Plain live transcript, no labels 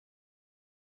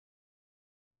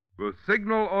The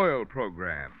Signal Oil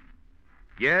Program.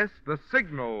 Yes, the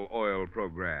Signal Oil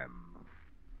Program.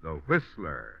 The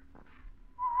Whistler.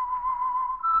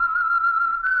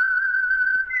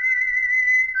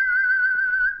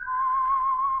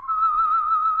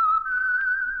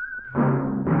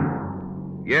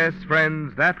 Yes,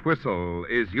 friends, that whistle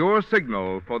is your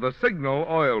signal for the Signal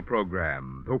Oil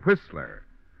Program, the Whistler.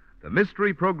 The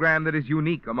mystery program that is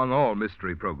unique among all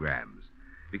mystery programs.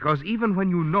 Because even when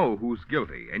you know who's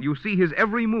guilty and you see his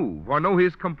every move or know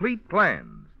his complete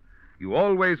plans, you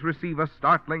always receive a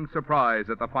startling surprise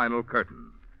at the final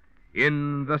curtain.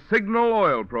 In the Signal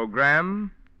Oil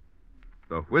Program,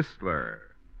 the Whistler.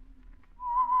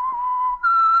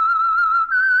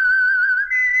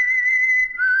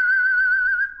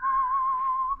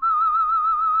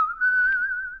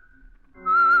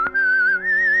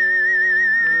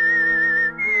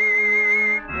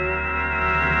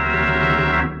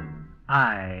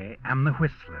 I am the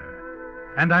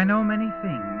Whistler, and I know many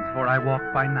things, for I walk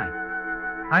by night.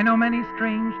 I know many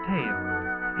strange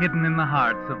tales hidden in the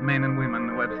hearts of men and women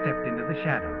who have stepped into the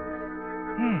shadows.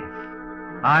 Yes,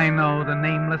 I know the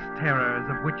nameless terrors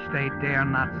of which they dare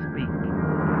not speak.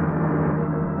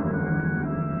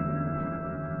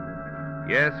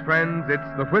 Yes, friends,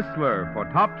 it's the Whistler for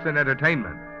tops in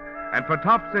entertainment. And for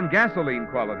tops in gasoline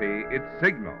quality, it's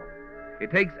Signal. It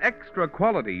takes extra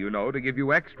quality, you know, to give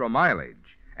you extra mileage.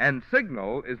 And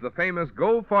Signal is the famous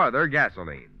Go Farther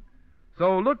gasoline.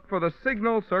 So look for the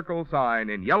Signal Circle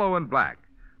sign in yellow and black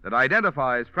that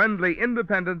identifies friendly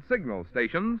independent signal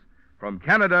stations from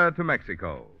Canada to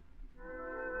Mexico.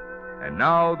 And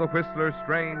now the Whistler's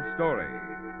strange story.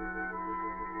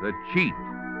 The Cheat.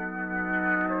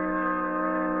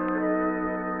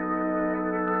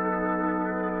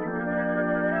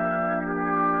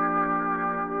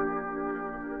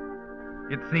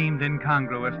 It seemed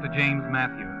incongruous to James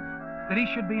Matthews that he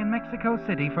should be in Mexico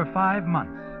City for 5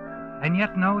 months, and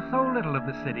yet know so little of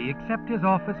the city except his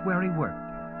office where he worked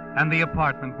and the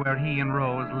apartment where he and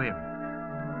Rose lived.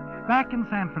 Back in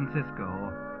San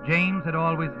Francisco, James had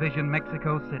always visioned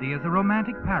Mexico City as a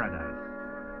romantic paradise.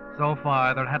 So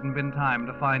far, there hadn't been time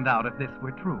to find out if this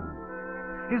were true.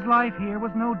 His life here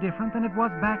was no different than it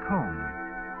was back home.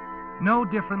 No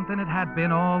different than it had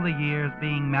been all the years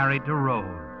being married to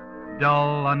Rose.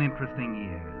 Dull, uninteresting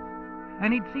years.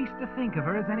 And he'd ceased to think of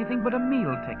her as anything but a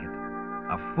meal ticket.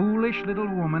 A foolish little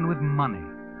woman with money.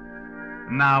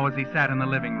 Now, as he sat in the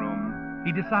living room,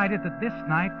 he decided that this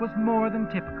night was more than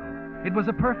typical. It was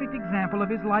a perfect example of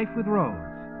his life with Rose.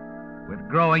 With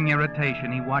growing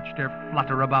irritation, he watched her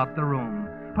flutter about the room,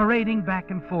 parading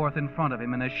back and forth in front of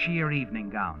him in a sheer evening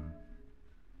gown.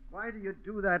 Why do you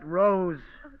do that, Rose?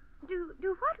 Do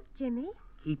what, Jimmy?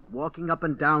 Keep walking up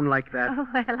and down like that. Oh,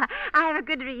 well, I have a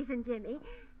good reason, Jimmy.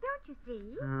 Don't you see?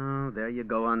 Oh, there you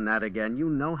go on that again. You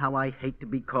know how I hate to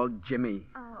be called Jimmy.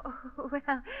 Oh,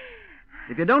 well...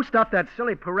 If you don't stop that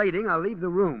silly parading, I'll leave the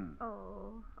room.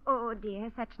 Oh,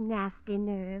 dear, such nasty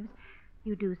nerves.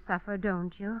 You do suffer,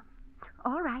 don't you?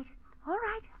 All right.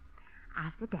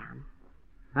 I'll sit down.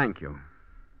 Thank you.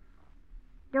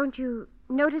 Don't you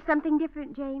notice something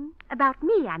different, James? About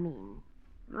me, I mean.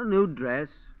 A new dress.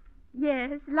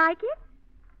 Yes, like it?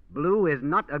 Blue is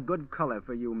not a good color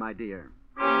for you, my dear.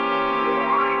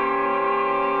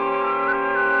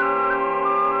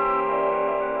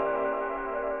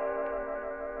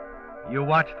 You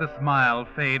watch the smile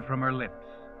fade from her lips.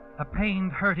 A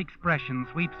pained, hurt expression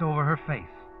sweeps over her face.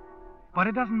 But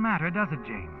it doesn't matter, does it,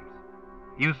 James?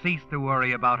 You ceased to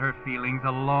worry about her feelings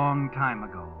a long time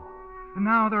ago. And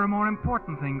now there are more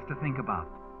important things to think about.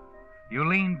 You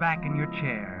lean back in your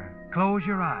chair, close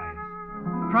your eyes,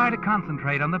 try to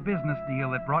concentrate on the business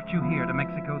deal that brought you here to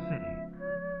Mexico City.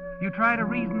 You try to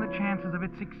reason the chances of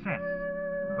its success,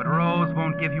 but Rose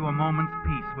won't give you a moment's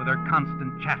peace with her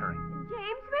constant chattering.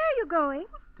 James, where are you going?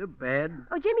 To bed.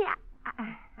 Oh, Jimmy,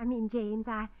 I mean, James,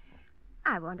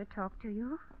 I want to talk to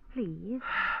you, please.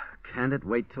 Can't it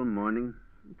wait till morning?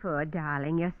 Poor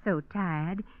darling, you're so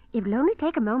tired. It'll only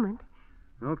take a moment.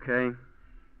 Okay.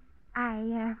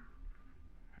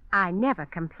 I never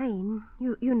complain.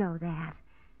 You know that.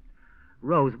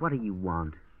 Rose, what do you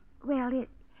want? Well,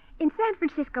 in San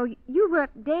Francisco, you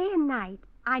worked day and night.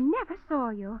 I never saw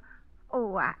you.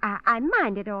 Oh, I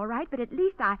minded all right, but at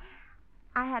least I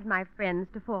had my friends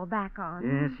to fall back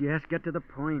on. Yes, get to the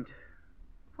point.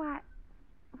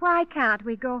 Why can't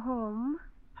we go home?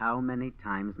 How many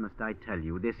times must I tell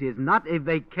you? This is not a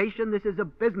vacation, this is a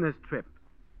business trip.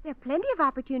 There are plenty of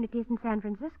opportunities in San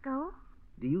Francisco.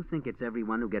 Do you think it's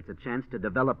everyone who gets a chance to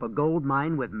develop a gold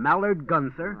mine with Mallard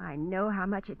Gunther? Oh, I know how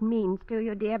much it means to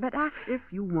you, dear, but If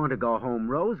you want to go home,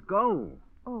 Rose, go.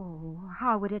 Oh,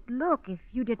 how would it look if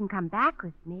you didn't come back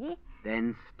with me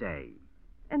Then stay.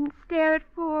 and stare at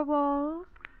four walls?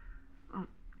 Oh,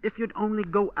 if you'd only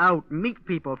go out, meet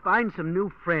people, find some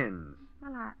new friends.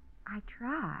 Well, I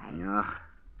try. Ugh,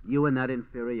 you and that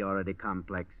inferiority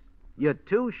complex. You're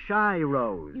too shy,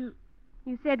 Rose.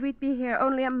 You said we'd be here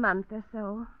only a month or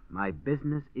so. My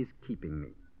business is keeping me.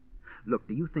 Look,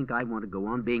 do you think I want to go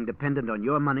on being dependent on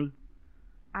your money?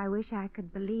 I wish I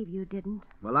could believe you didn't.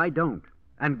 Well, I don't.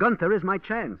 And Gunther is my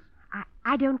chance.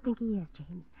 I don't think he is,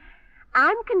 James.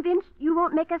 I'm convinced you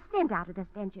won't make a cent out of this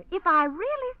venture. If I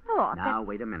really thought Now,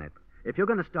 wait a minute. If you're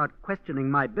going to start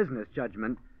questioning my business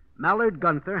judgment, Mallard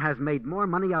Gunther has made more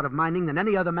money out of mining than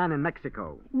any other man in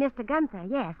Mexico. Mr. Gunther,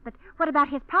 yes, but what about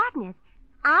his partners?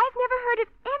 I've never heard of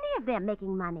any of them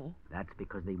making money. That's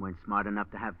because they weren't smart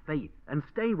enough to have faith and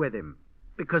stay with him.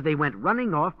 Because they went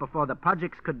running off before the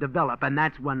projects could develop, and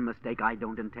that's one mistake I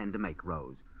don't intend to make,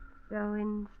 Rose. So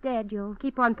instead, you'll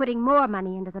keep on putting more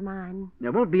money into the mine.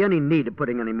 There won't be any need of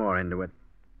putting any more into it.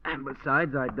 And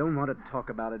besides, I don't want to talk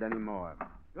about it anymore.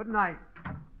 Good night.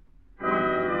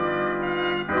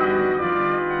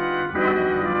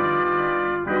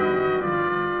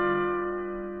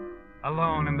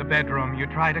 Alone in the bedroom, you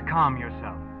try to calm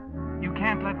yourself. You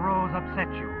can't let Rose upset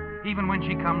you, even when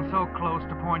she comes so close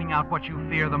to pointing out what you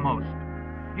fear the most.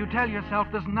 You tell yourself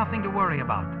there's nothing to worry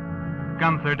about.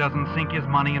 Gunther doesn't sink his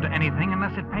money into anything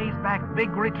unless it pays back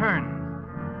big returns.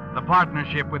 The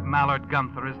partnership with Mallard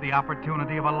Gunther is the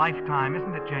opportunity of a lifetime,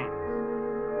 isn't it, James?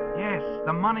 Yes,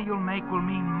 the money you'll make will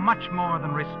mean much more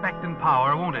than respect and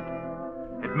power, won't it?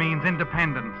 It means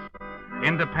independence.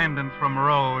 Independence from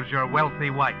Rose, your wealthy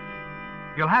wife.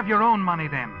 You'll have your own money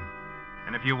then.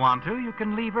 And if you want to, you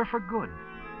can leave her for good.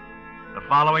 The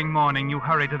following morning, you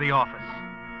hurry to the office.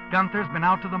 Gunther's been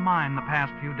out to the mine the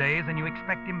past few days, and you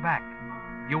expect him back.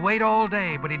 You wait all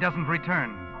day, but he doesn't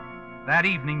return. That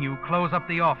evening, you close up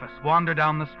the office, wander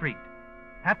down the street.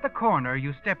 At the corner,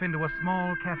 you step into a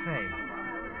small cafe.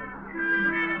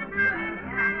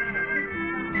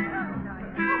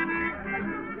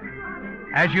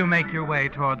 As you make your way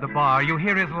toward the bar, you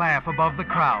hear his laugh above the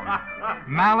crowd.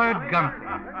 Mallard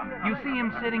Gunther. You see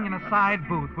him sitting in a side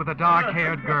booth with a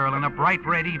dark-haired girl in a bright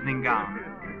red evening gown.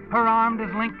 Her arm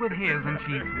is linked with his, and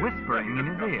she's whispering in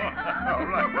his ear.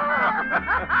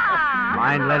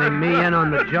 Mind letting me in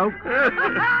on the joke?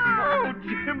 Oh,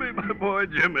 Jimmy, my boy,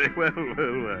 Jimmy. Well.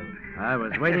 I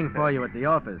was waiting for you at the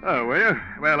office. Oh, were you?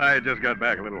 Well, I just got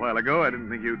back a little while ago. I didn't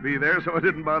think you'd be there, so I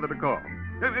didn't bother to call.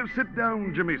 Sit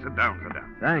down, Jimmy. Sit down.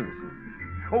 Thanks.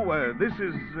 Oh, this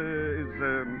is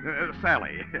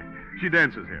Sally. She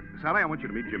dances here. Sally, I want you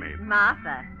to meet Jimmy.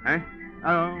 Martha. Huh?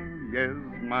 Oh, yes,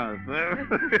 Martha.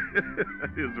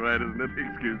 It's right, isn't it?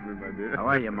 Excuse me, my dear. How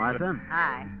are you, Martha?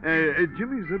 Hi.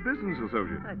 Jimmy's a business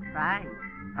associate. That's fine.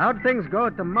 How'd things go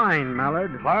at the mine,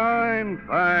 Mallard?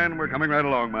 Fine. We're coming right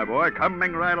along, my boy.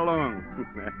 Coming right along.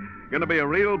 Gonna be a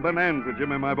real bonanza,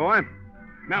 Jimmy, my boy.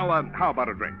 Now, how about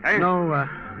a drink, eh?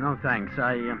 No, thanks.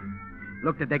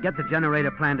 Look, did they get the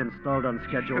generator plant installed on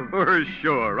schedule?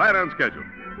 Sure. Right on schedule.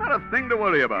 Not a thing to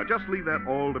worry about. Just leave that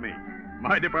all to me.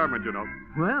 My department, you know.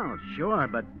 Well, sure,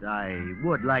 but I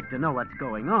would like to know what's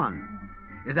going on.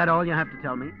 Is that all you have to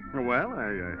tell me? Well,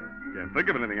 I can't think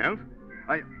of anything else.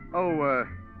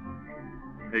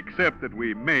 Except that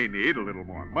we may need a little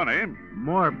more money.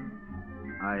 More?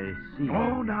 I see.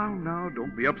 Oh, now,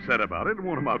 don't be upset about it. It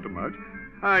won't amount to much.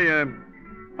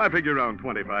 I figure around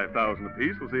 25,000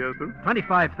 apiece will see us through.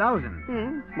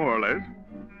 25,000? More or less.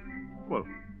 Well,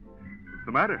 what's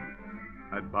the matter?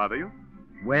 I'd bother you?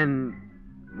 When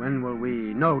will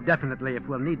we know definitely if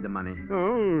we'll need the money?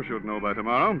 Oh, should know by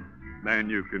tomorrow. Then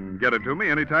you can get it to me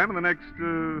any time in the next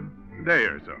day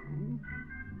or so.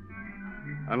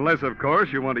 Unless, of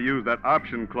course, you want to use that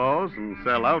option clause and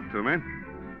sell out to me.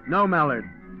 No, Mallard.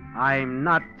 I'm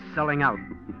not selling out.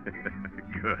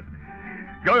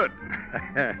 Good.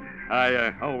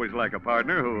 I always like a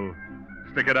partner who'll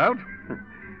stick it out.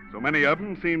 So many of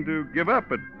them seem to give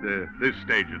up at this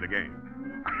stage of the game.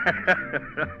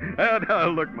 Now,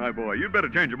 look, my boy, you'd better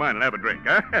change your mind and have a drink,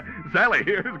 huh? Sally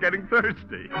here is getting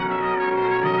thirsty.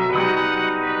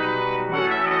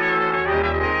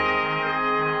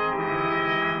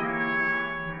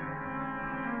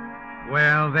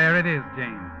 Well, there it is,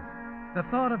 James. The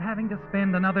thought of having to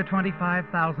spend another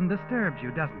 $25,000 disturbs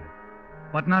you, doesn't it?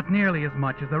 But not nearly as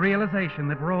much as the realization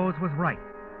that Rose was right.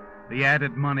 The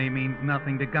added money means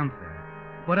nothing to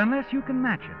Gunther. But unless you can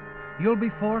match it, you'll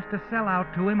be forced to sell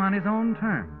out to him on his own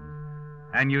terms.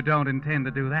 And you don't intend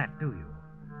to do that, do you?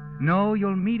 No,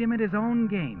 you'll meet him at his own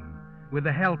game with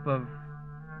the help of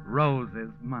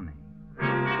Rose's money.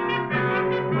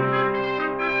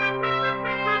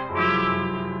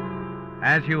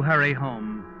 As you hurry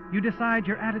home, you decide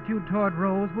your attitude toward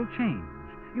Rose will change.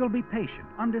 You'll be patient,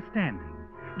 understanding,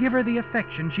 give her the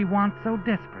affection she wants so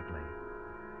desperately.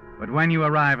 But when you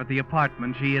arrive at the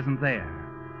apartment, she isn't there.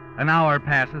 An hour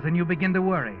passes and you begin to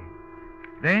worry.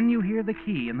 Then you hear the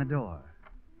key in the door.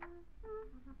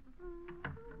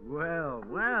 Well,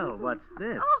 what's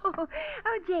this? Oh,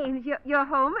 James, you're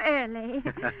home early.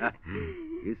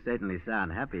 You certainly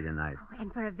sound happy tonight. Oh,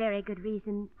 and for a very good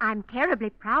reason. I'm terribly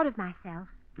proud of myself.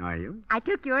 Are you? I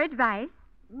took your advice.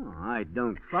 Oh, I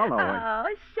don't follow it. Oh,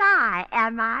 shy,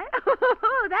 am I?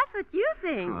 Oh, that's what you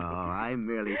think. Oh, I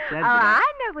merely said Oh, that.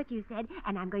 I know what you said,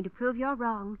 and I'm going to prove you're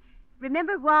wrong.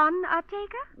 Remember Juan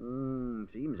Ortega?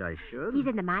 Seems I should. He's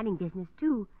in the mining business,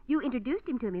 too. You introduced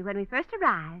him to me when we first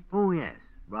arrived. Oh, yes.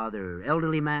 Rather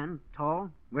elderly man, tall.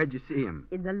 Where'd you see him?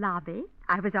 In the lobby.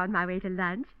 I was on my way to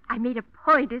lunch. I made a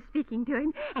point of speaking to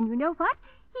him, and you know what?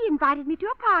 He invited me to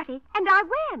a party, and I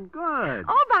went. Good.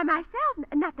 All by myself.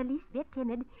 Not the least bit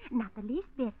timid. Not the least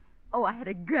bit. Oh, I had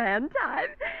a grand time.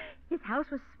 His house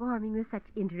was swarming with such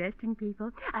interesting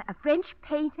people. A French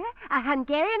painter, a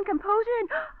Hungarian composer, and...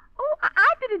 Oh,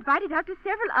 I've been invited out to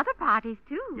several other parties,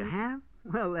 too. You have?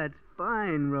 Well, that's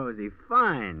fine, Rosie,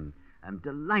 fine. I'm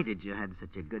delighted you had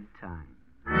such a good time.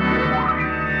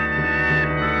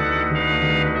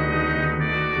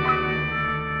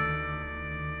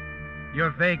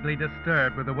 You're vaguely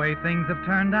disturbed with the way things have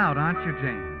turned out, aren't you,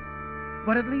 James?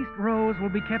 But at least Rose will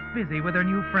be kept busy with her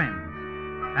new friends,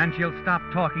 and she'll stop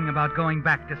talking about going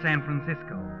back to San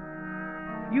Francisco.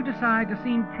 You decide to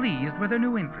seem pleased with her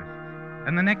new interests,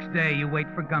 and the next day you wait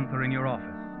for Gunther in your office,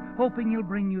 hoping he'll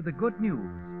bring you the good news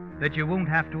that you won't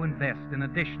have to invest an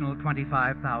additional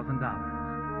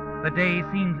 $25,000. The day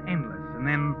seems endless, and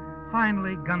then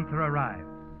finally Gunther arrives.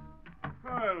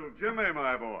 Well, Jimmy,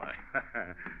 my boy.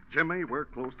 Jimmy, we're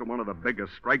close to one of the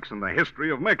biggest strikes in the history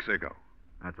of Mexico.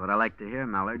 That's what I like to hear,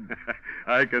 Mallard.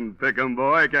 I can pick 'em,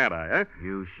 boy, can't I, eh?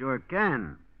 You sure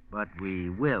can. But we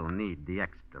will need the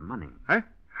extra money. Huh?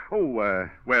 Oh,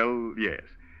 well, yes.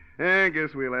 I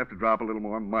guess we'll have to drop a little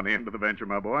more money into the venture,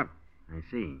 my boy. I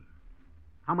see.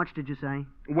 How much did you say?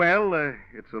 Well,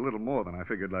 it's a little more than I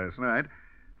figured last night.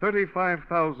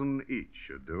 35,000 each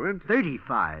should do it.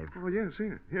 35. Oh, yes,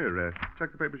 here. Here,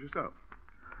 check the papers yourself.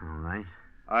 All right.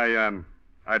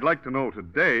 I'd like to know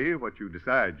today what you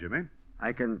decide, Jimmy.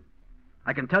 I can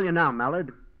tell you now,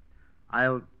 Mallard.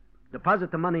 I'll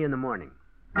deposit the money in the morning.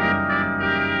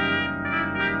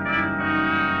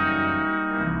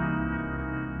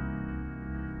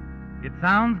 It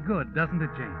sounds good, doesn't it,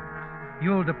 James?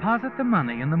 You'll deposit the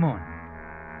money in the morning.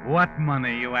 What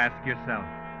money, you ask yourself?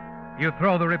 You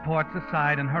throw the reports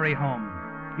aside and hurry home.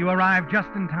 You arrive just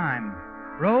in time.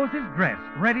 Rose is dressed,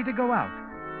 ready to go out.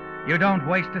 You don't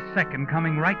waste a second,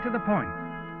 coming right to the point.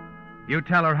 You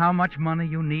tell her how much money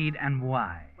you need and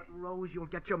why. But, Rose, you'll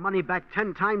get your money back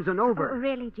 10 times and Oh, over.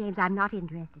 really, James, I'm not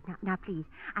interested. Now, please,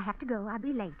 I have to go. I'll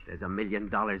be late. There's $1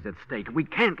 million at stake. We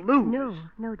can't lose.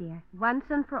 No, dear. Once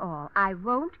and for all, I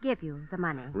won't give you the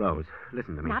money. Rose,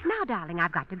 listen to me. Not now, darling.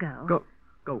 I've got to go.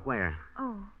 Go where?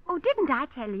 Oh, didn't I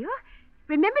tell you?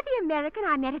 Remember the American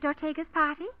I met at Ortega's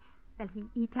party? Well,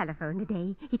 he telephoned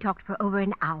today. He talked for over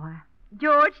an hour.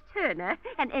 George Turner,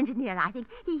 an engineer, I think.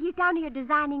 He's down here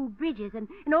designing bridges and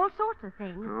all sorts of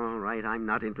things. All right, I'm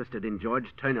not interested in George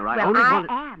Turner. Well, I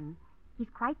am. He's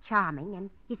quite charming, and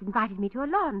he's invited me to a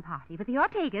lawn party with the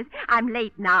Ortegas. I'm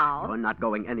late now. You're not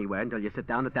going anywhere until you sit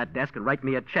down at that desk and write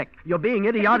me a check. You're being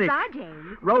idiotic. Goodbye,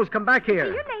 James. Rose, come back here.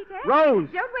 See you later. Rose!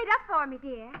 Don't wait up for me,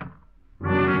 dear.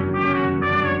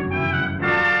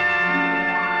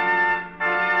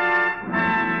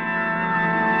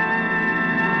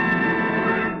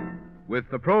 With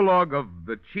the prologue of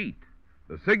The Cheat,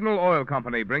 the Signal Oil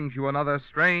Company brings you another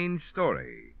strange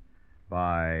story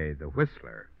by The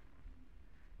Whistler.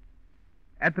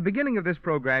 At the beginning of this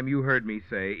program, you heard me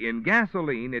say, in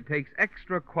gasoline, it takes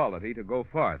extra quality to go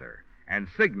farther, and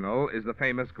Signal is the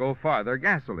famous Go Farther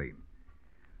gasoline.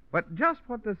 But just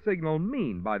what does Signal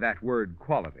mean by that word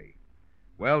quality?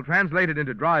 Well, translated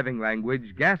into driving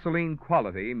language, gasoline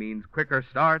quality means quicker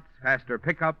starts, faster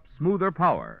pickup, smoother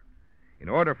power. In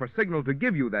order for Signal to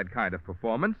give you that kind of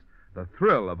performance, the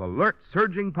thrill of alert,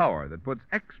 surging power that puts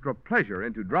extra pleasure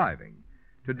into driving,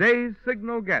 today's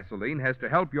Signal gasoline has to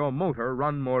help your motor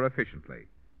run more efficiently.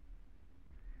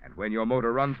 And when your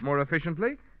motor runs more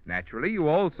efficiently, naturally you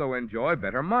also enjoy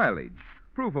better mileage,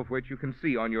 proof of which you can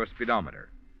see on your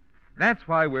speedometer. That's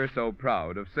why we're so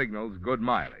proud of Signal's good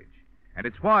mileage. And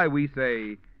it's why we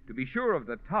say, to be sure of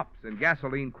the tops in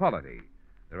gasoline quality,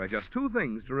 there are just two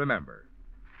things to remember.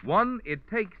 One, it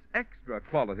takes extra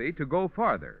quality to go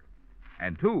farther.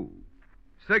 And two,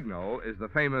 Signal is the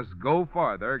famous Go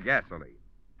Farther gasoline.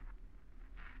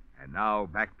 And now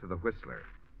back to the Whistler.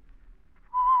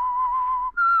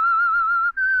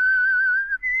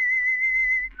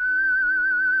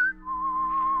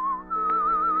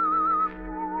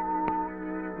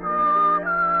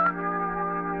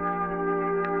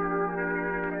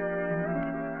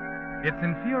 It's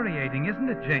infuriating, isn't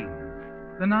it, James?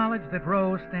 The knowledge that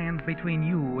Rose stands between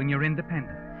you and your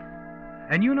independence.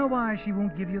 And you know why she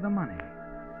won't give you the money.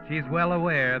 She's well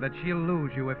aware that she'll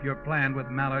lose you if your plan with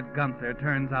Mallard Gunther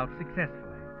turns out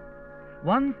successfully.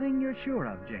 One thing you're sure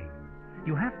of, James,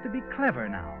 you have to be clever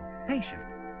now, patient,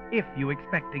 if you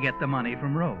expect to get the money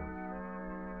from Rose.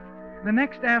 The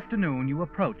next afternoon, you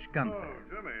approach Gunther.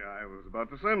 Oh, Jimmy, I was about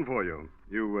to send for you.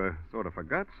 You sort of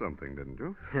forgot something, didn't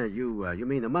you? You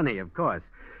mean the money, of course.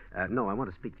 No, I want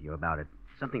to speak to you about it.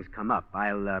 Something's come up.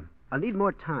 I'll need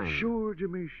more time. Sure,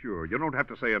 Jimmy, sure. You don't have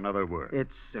to say another word.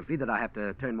 It's simply that I have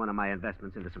to turn one of my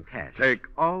investments into some cash. Take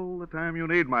all the time you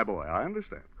need, my boy. I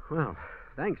understand. Well,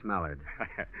 thanks, Mallard.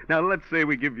 Now, let's say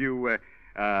we give you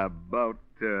about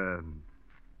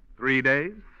 3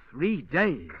 days. 3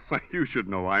 days? Why, you should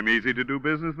know I'm easy to do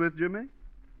business with, Jimmy.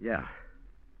 Yeah.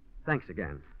 Thanks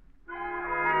again.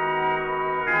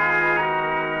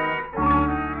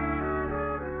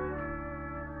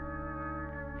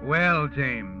 Well,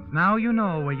 James, now you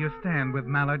know where you stand with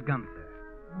Mallard Gunther.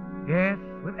 Yes,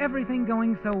 with everything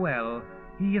going so well,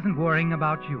 he isn't worrying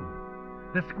about you.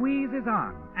 The squeeze is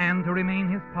on, and to remain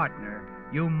his partner,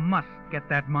 you must get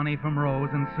that money from Rose,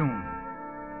 and soon.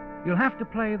 You'll have to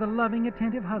play the loving,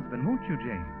 attentive husband, won't you,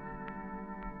 James?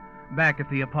 Back at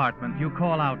the apartment, you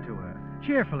call out to her,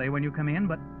 cheerfully when you come in,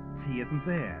 but she isn't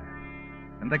there.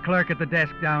 And the clerk at the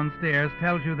desk downstairs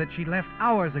tells you that she left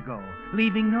hours ago,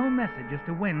 leaving no message as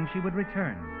to when she would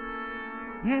return.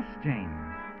 Yes, James,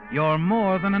 you're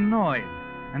more than annoyed,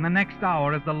 and the next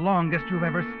hour is the longest you've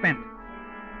ever spent.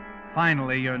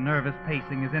 Finally, your nervous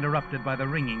pacing is interrupted by the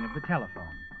ringing of the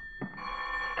telephone.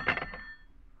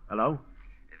 Hello?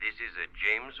 This is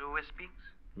James who speaks?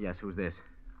 Yes, who's this?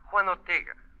 Juan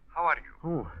Ortega. How are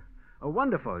you? Oh,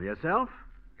 wonderful. Yourself?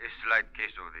 A slight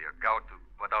case of the gout,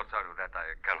 but outside of that,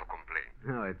 I cannot complain.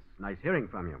 Oh, it's nice hearing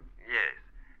from you.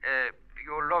 Yes.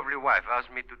 Your lovely wife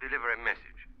asked me to deliver a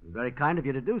message. Very kind of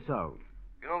you to do so.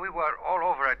 You know, we were all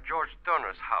over at George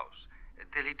Turner's house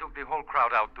till he took the whole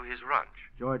crowd out to his ranch.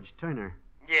 George Turner?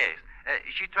 Yes.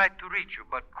 She tried to reach you,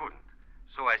 but couldn't.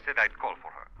 So I said I'd call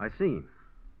for her. I see.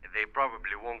 They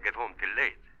probably won't get home till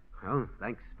late. Well,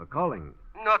 thanks for calling.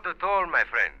 Not at all, my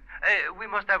friend. We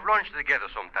must have lunch together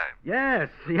sometime. Yes,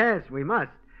 we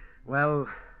must. Well,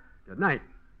 good night.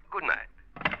 Good night.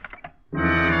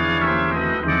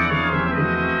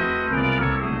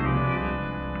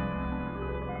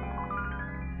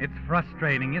 It's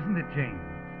frustrating, isn't it, James?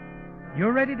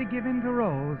 You're ready to give in to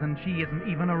Rose, and she isn't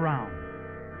even around.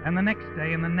 And the next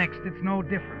day and the next, it's no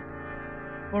different.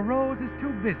 For Rose is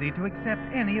too busy to accept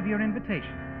any of your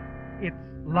invitations. It's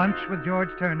lunch with George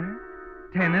Turner,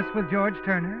 tennis with George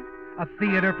Turner, a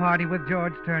theater party with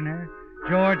George Turner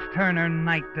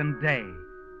night and day.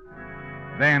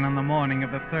 Then, on the morning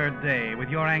of the third day, with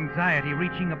your anxiety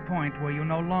reaching a point where you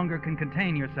no longer can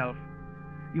contain yourself,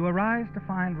 you arise to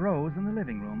find Rose in the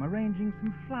living room arranging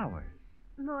some flowers.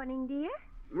 Morning, dear.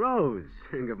 Rose,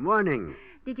 good morning.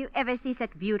 Did you ever see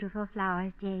such beautiful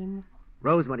flowers, James?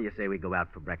 Rose, what do you say we go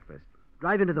out for breakfast?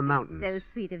 Drive into the mountains. So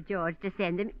sweet of George to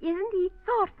send him. Isn't he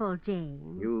thoughtful,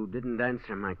 James? You didn't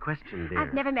answer my question, dear.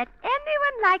 I've never met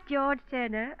anyone like George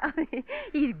Turner. Oh,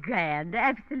 he's grand,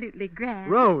 absolutely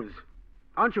grand. Rose,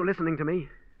 aren't you listening to me?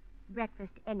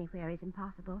 Breakfast anywhere is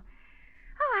impossible.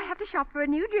 Oh, I have to shop for a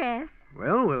new dress.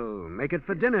 Well, we'll make it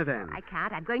for dinner then. I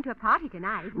can't. I'm going to a party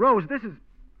tonight. Rose, this is...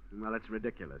 Well, it's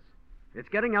ridiculous. It's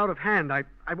getting out of hand. I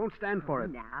won't stand for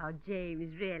it. Now,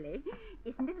 James, really?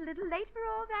 Isn't it a little late for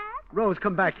all that? Rose,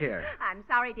 come back here. I'm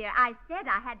sorry, dear. I said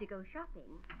I had to go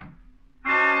shopping.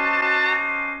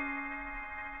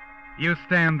 You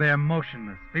stand there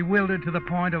motionless, bewildered to the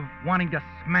point of wanting to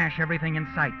smash everything in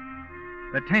sight.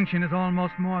 The tension is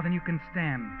almost more than you can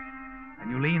stand,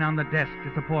 and you lean on the desk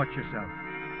to support yourself.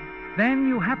 Then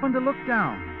you happen to look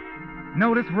down,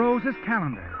 notice Rose's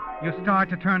calendar. You start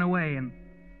to turn away and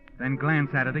then glance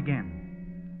at it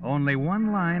again. Only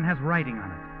one line has writing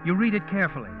on it. You read it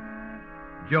carefully.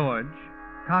 George,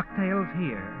 cocktails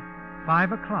here,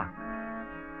 5 o'clock.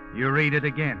 You read it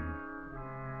again.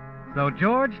 So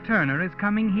George Turner is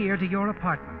coming here to your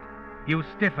apartment. You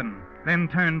stiffen, then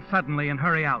turn suddenly and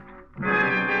hurry out.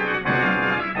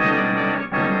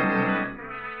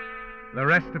 The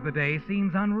rest of the day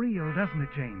seems unreal, doesn't it,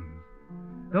 James?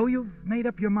 Though you've made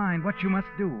up your mind what you must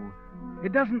do,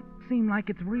 It doesn't seem like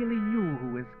it's really you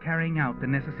who is carrying out the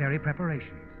necessary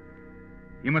preparations.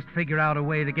 You must figure out a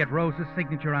way to get Rose's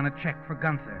signature on a check for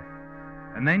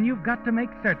Gunther. And then you've got to make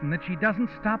certain that she doesn't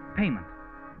stop payment.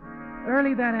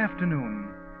 Early that afternoon,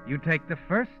 you take the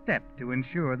first step to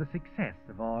ensure the success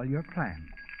of all your plans.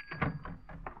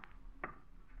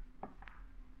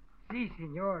 Si,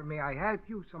 senor. May I help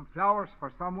you? Some flowers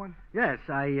for someone? Yes,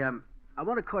 I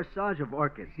want a corsage of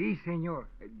orchids. Si, senor.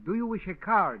 Do you wish a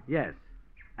card? Yes.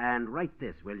 And write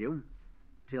this, will you?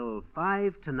 Till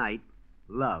 5 tonight,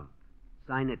 love.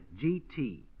 Sign it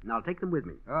GT. And I'll take them with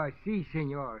me. Si,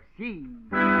 senor. Si.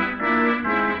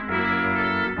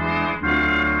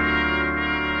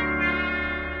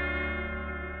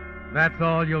 That's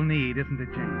all you'll need, isn't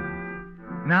it, James?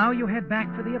 Now you head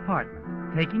back for the apartment,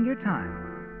 taking your time,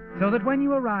 so that when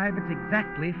you arrive, it's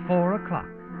exactly 4 o'clock.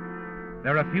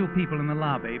 There are few people in the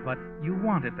lobby, but you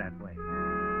want it that way.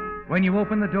 When you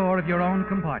open the door of your own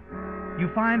compartment, you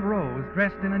find Rose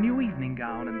dressed in a new evening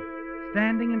gown and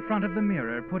standing in front of the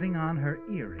mirror, putting on her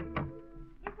earrings.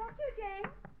 Is that you,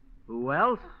 James? Who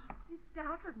else? You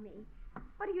startled me.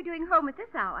 What are you doing home at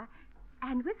this hour?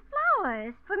 And with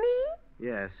flowers. For me?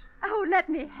 Yes. Oh, let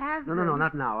me have them. No,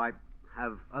 not now. I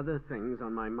have other things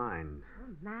on my mind.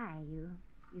 Oh, my, you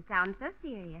sound so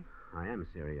serious. I am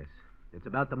serious. It's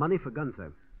about the money for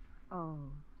Gunther. Oh,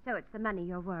 so it's the money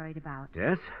you're worried about.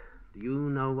 Yes? Do you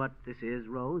know what this is,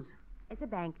 Rose? It's a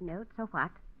banknote, so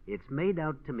what? It's made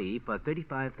out to me for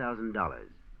 $35,000.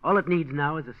 All it needs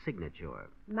now is a signature.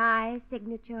 My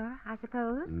signature, I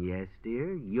suppose? Yes,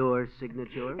 dear. Your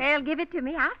signature. Well, give it to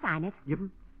me. I'll sign it. You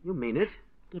mean it?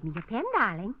 Give me your pen,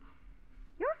 darling.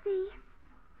 You'll see.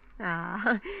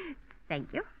 Ah,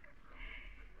 thank you.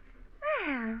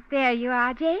 Well, there you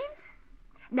are, James.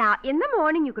 Now, in the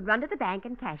morning, you could run to the bank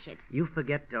and cash it. You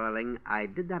forget, darling, I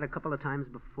did that a couple of times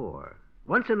before.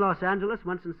 Once in Los Angeles,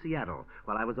 once in Seattle.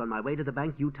 While I was on my way to the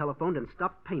bank, you telephoned and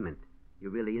stopped payment. You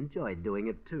really enjoyed doing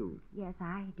it, too. Yes,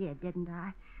 I did, didn't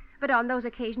I? But on those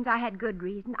occasions, I had good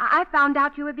reason. I found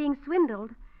out you were being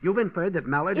swindled. You've inferred that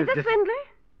Mallard is is a swindler?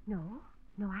 No,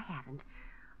 I haven't.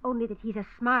 Only that he's a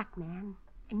smart man,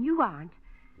 and you aren't.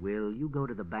 Will you go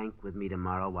to the bank with me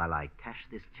tomorrow while I cash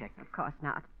this check? Of course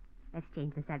not. Let's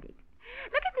change the subject.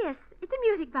 Look at this. It's a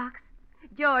music box.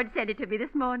 George sent it to me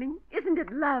this morning. Isn't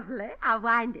it lovely? I'll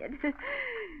wind it.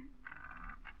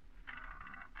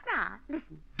 Now,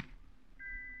 listen.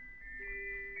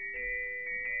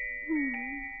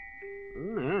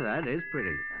 Yeah, that is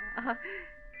pretty. Oh,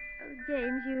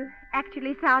 James, you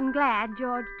actually sound glad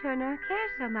George Turner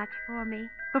cares so much for me.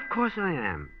 Of course I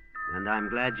am. And I'm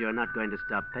glad you're not going to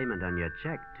stop payment on your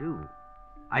check, too.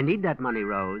 I need that money,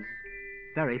 Rose.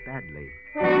 Very badly.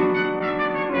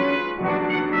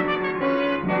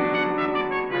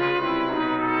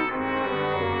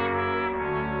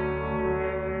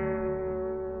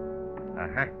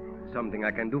 Something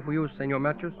I can do for you, Senor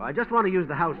Matthews? I just want to use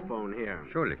the house phone here.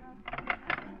 Surely.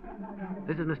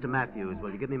 This is Mr. Matthews.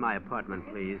 Will you give me my apartment,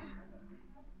 please?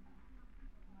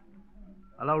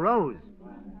 Hello, Rose?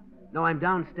 No, I'm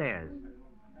downstairs.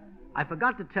 I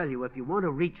forgot to tell you, if you want to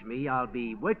reach me, I'll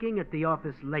be working at the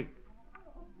office late.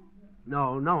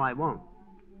 No, I won't.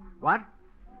 What?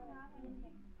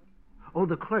 Oh,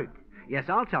 the clerk. Yes,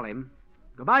 I'll tell him.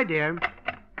 Goodbye, dear.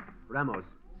 Ramos.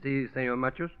 Si, Senor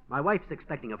Matthews? My wife's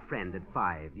expecting a friend at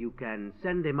 5. You can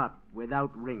send him up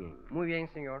without ringing. Muy bien,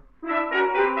 senor.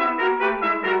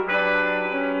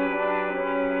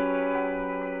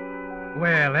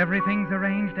 Well, everything's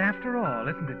arranged after all,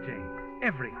 isn't it, James?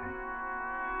 Everything.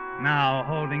 Now,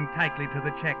 holding tightly to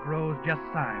the check Rose just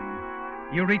signed,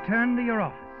 you return to your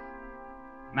office.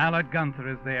 Mallard Gunther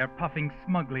is there, puffing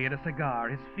smugly at a cigar,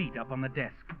 his feet up on the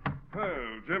desk.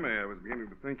 Well, Jimmy, I was beginning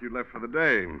to think you'd left for the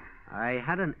day. I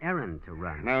had an errand to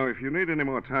run. Now, if you need any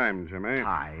more time, Jimmy...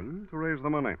 Time? To raise the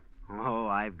money. Oh,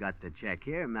 I've got the check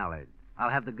here, Mallard. I'll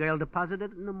have the girl deposit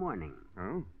it in the morning.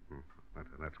 Oh?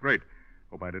 That's great.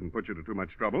 Hope I didn't put you to too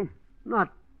much trouble.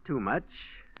 Not too much.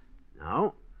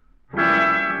 No.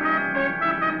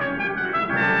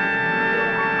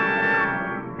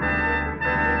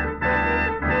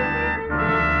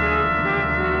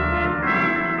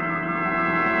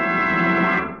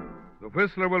 The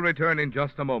Whistler will return in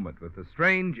just a moment with the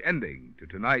strange ending to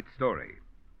tonight's story.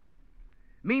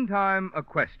 Meantime, a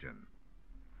question.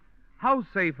 How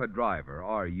safe a driver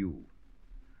are you?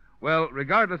 Well,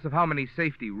 regardless of how many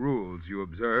safety rules you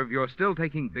observe, you're still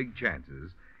taking big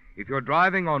chances if you're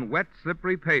driving on wet,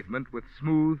 slippery pavement with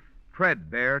smooth,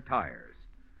 tread-bare tires.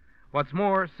 What's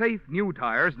more, safe new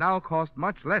tires now cost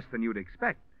much less than you'd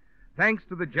expect, thanks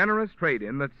to the generous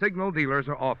trade-in that Signal dealers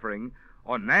are offering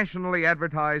on nationally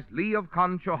advertised Lee of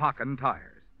Conshohocken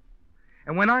tires.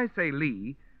 And when I say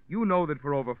Lee, you know that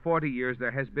for over 40 years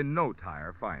there has been no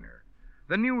tire finer.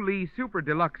 The new Lee Super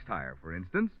Deluxe tire, for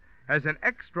instance, has an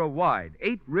extra wide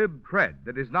 8-rib tread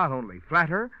that is not only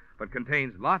flatter, but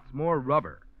contains lots more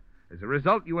rubber. As a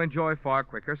result, you enjoy far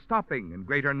quicker stopping and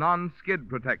greater non-skid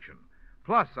protection,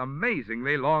 plus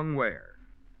amazingly long wear.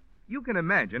 You can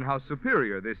imagine how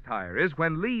superior this tire is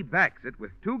when Lee backs it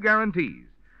with 2 guarantees,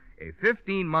 a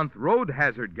 15-month road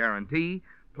hazard guarantee,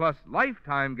 plus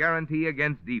lifetime guarantee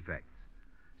against defects.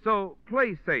 So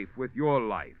play safe with your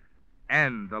life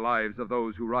and the lives of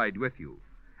those who ride with you.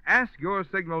 Ask your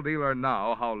Signal dealer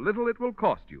now how little it will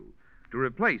cost you to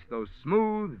replace those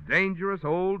smooth, dangerous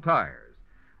old tires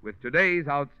with today's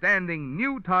outstanding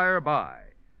new tire buy,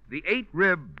 the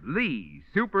 8-rib Lee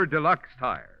Super Deluxe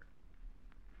tire.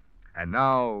 And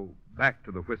now, back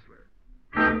to the Whistler.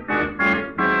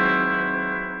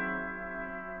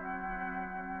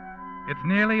 It's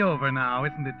nearly over now,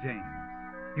 isn't it, James?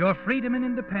 Your freedom and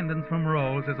independence from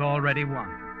Rose is already won.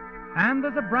 And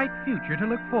there's a bright future to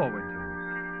look forward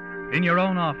to. In your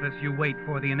own office, you wait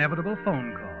for the inevitable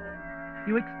phone call.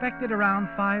 You expect it around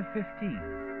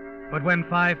 5:15. But when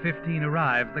 5:15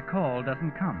 arrives, the call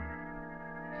doesn't come.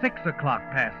 6 o'clock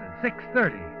passes,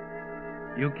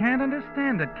 6:30. You can't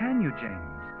understand it, can you,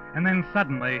 James? And then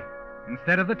suddenly,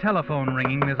 instead of the telephone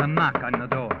ringing, there's a knock on the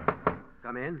door.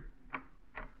 Come in.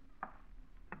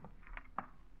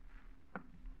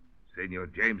 Senor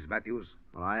James Matthews?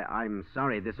 Well, I'm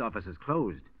sorry this office is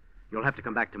closed. You'll have to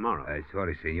come back tomorrow.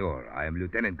 Sorry, senor. I am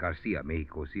Lieutenant Garcia,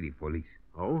 Mexico City Police.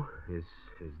 Oh? Is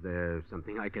there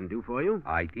something I can do for you?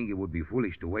 I think it would be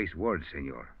foolish to waste words,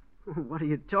 senor. What are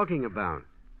you talking about?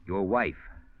 Your wife,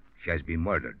 she has been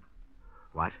murdered.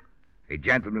 What? A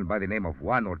gentleman by the name of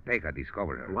Juan Ortega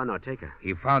discovered her. Juan Ortega?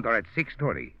 He found her at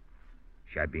 6:30.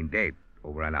 She had been dead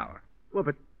over an hour. Well,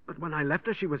 but when I left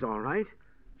her, she was all right.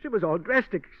 She was all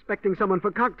dressed, expecting someone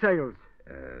for cocktails.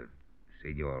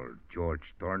 Senor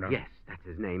George Turner? Yes, that's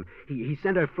his name. He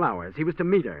sent her flowers. He was to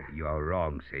meet her. You are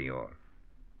wrong, senor.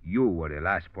 You were the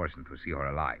last person to see her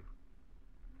alive.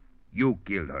 You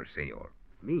killed her, senor.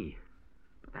 Me?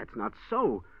 But that's not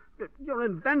so. You're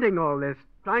inventing all this,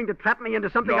 trying to trap me into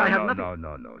something I have nothing...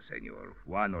 No, senor.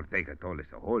 Juan Ortega told us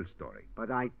the whole story. But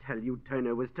I tell you,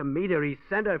 Turner was to meet her. He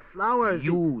sent her flowers.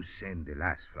 You send the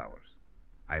last flowers.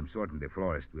 I am certain the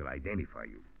florist will identify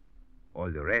you. All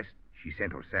the rest, she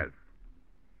sent herself.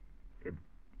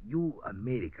 You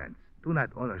Americans do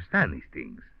not understand these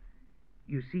things.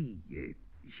 You see,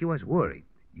 she was worried.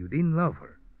 You didn't love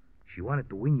her. She wanted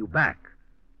to win you back.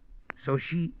 So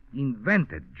she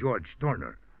invented George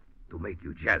Turner to make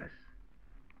you jealous.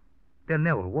 There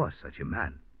never was such a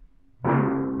man.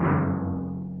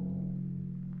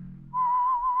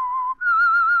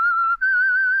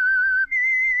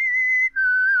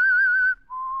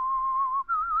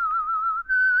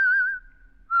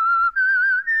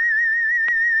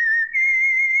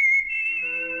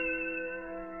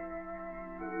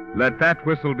 Let that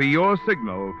whistle be your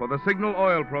signal for the Signal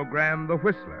Oil program, The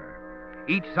Whistler.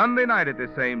 Each Sunday night at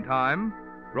this same time,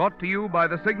 brought to you by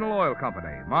the Signal Oil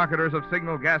Company, marketers of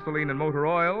Signal gasoline and motor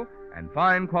oil and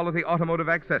fine quality automotive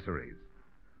accessories.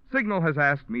 Signal has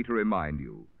asked me to remind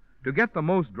you, to get the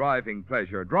most driving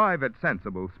pleasure, drive at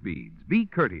sensible speeds, be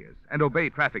courteous, and obey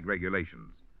traffic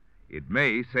regulations. It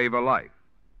may save a life,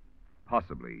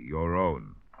 possibly your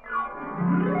own.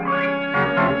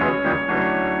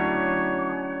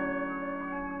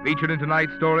 Featured in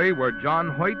tonight's story were John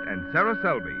Hoyt and Sarah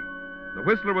Selby. The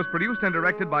Whistler was produced and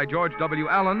directed by George W.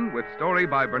 Allen, with story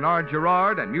by Bernard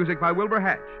Gerard and music by Wilbur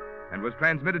Hatch, and was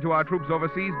transmitted to our troops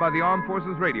overseas by the Armed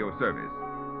Forces Radio Service.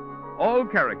 All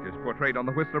characters portrayed on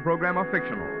the Whistler program are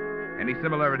fictional. Any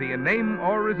similarity in name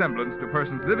or resemblance to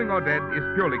persons living or dead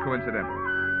is purely coincidental.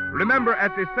 Remember,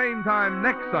 at this same time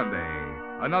next Sunday,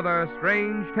 another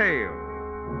strange tale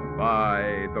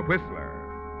by The Whistler.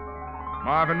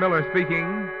 Marvin Miller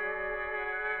speaking.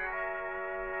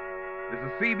 This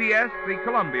is CBS, the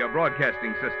Columbia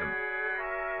Broadcasting System.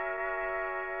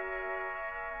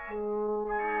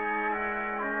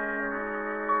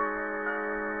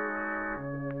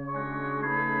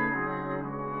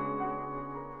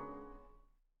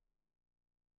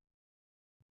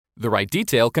 The right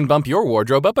detail can bump your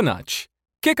wardrobe up a notch.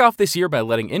 Kick off this year by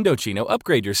letting Indochino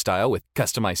upgrade your style with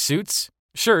customized suits,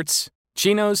 shirts,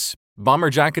 chinos, bomber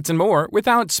jackets, and more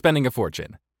without spending a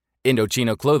fortune.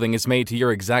 Indochino clothing is made to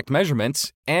your exact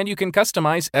measurements, and you can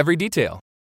customize every detail.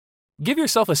 Give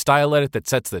yourself a style edit that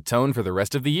sets the tone for the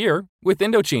rest of the year with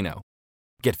Indochino.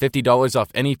 Get $50 off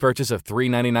any purchase of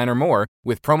 $3.99 or more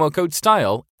with promo code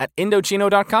STYLE at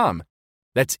Indochino.com.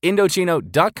 That's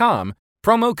Indochino.com,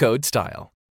 promo code STYLE.